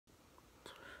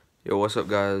Yo, what's up,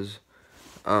 guys?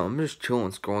 I'm just chilling,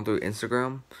 scrolling through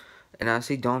Instagram, and I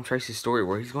see Dom Tracy's story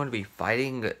where he's going to be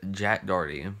fighting Jack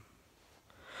Doherty.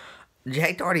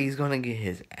 Jack Doherty is going to get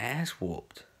his ass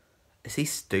whooped. Is he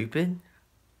stupid?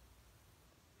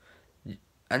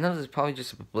 I know this is probably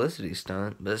just a publicity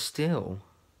stunt, but still.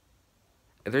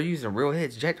 If they're using real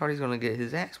hits, Jack Doherty's going to get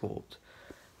his ass whooped.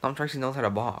 Dom Tracy knows how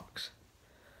to box.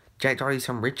 Jack Doherty's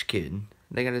some rich kid.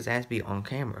 They got his ass beat on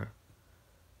camera.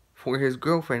 For his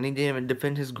girlfriend, he didn't even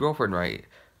defend his girlfriend right.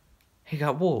 He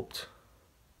got whooped.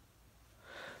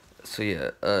 So yeah,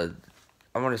 I'm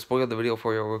gonna spoil the video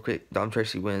for you real quick. Dom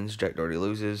Tracy wins, Jack Doherty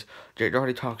loses. Jack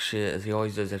Doherty talks shit as he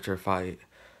always does after a fight,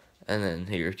 and then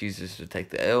he refuses to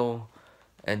take the L,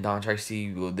 and Dom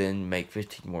Tracy will then make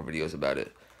 15 more videos about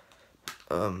it.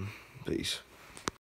 Peace.